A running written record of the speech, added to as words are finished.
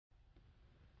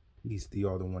He's the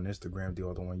other one Instagram, the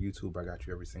other one YouTube. I got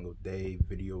you every single day,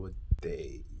 video a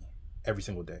day, every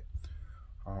single day.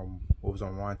 What was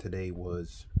on mine today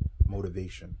was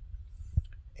motivation,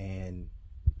 and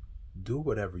do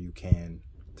whatever you can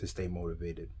to stay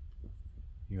motivated.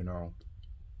 You know,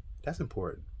 that's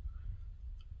important.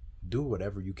 Do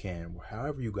whatever you can,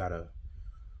 however you gotta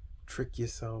trick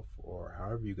yourself, or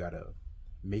however you gotta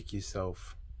make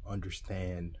yourself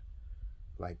understand,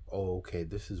 like, oh, okay,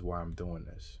 this is why I'm doing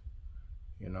this.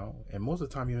 And most of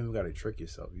the time you don't even gotta trick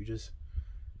yourself. You just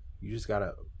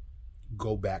gotta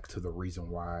go back to the reason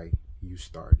why you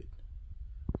started.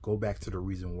 Go back to the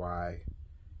reason why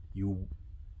you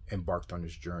embarked on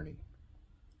this journey.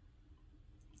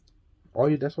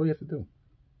 That's all you have to do.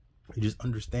 You just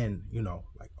understand,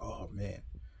 like, oh man,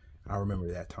 I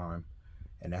remember that time,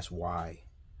 and that's why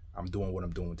I'm doing what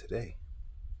I'm doing today.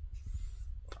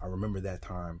 I remember that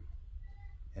time,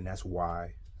 and that's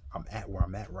why I'm at where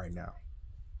I'm at right now.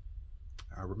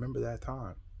 I remember that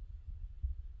time.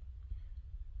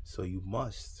 So you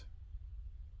must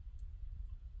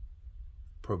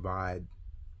provide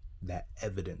that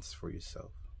evidence for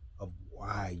yourself of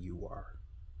why you are,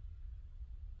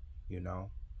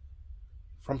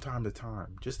 from time to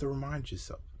time, just to remind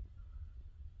yourself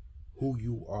who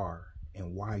you are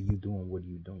and why you doing what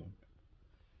you doing.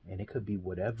 And it could be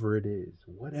whatever it is,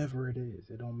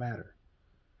 it don't matter.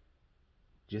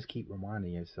 Just keep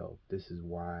reminding yourself, this is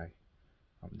why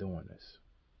I'm doing this.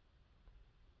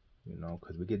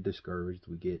 Because we get discouraged,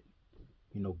 we get,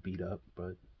 beat up,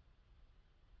 but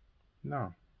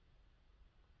no,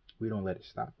 we don't let it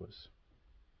stop us.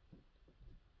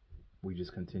 We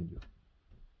just continue.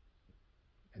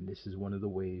 And this is one of the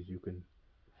ways you can,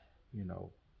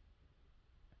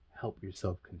 help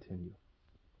yourself continue.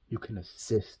 You can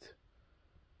assist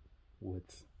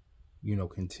with,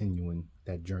 continuing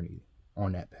that journey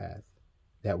on that path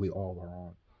that we all are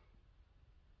on.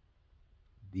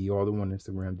 The other one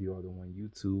Instagram, the other one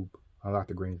YouTube,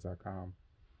 unlockthegreens.com.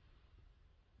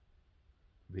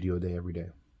 Video day every day.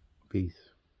 Peace.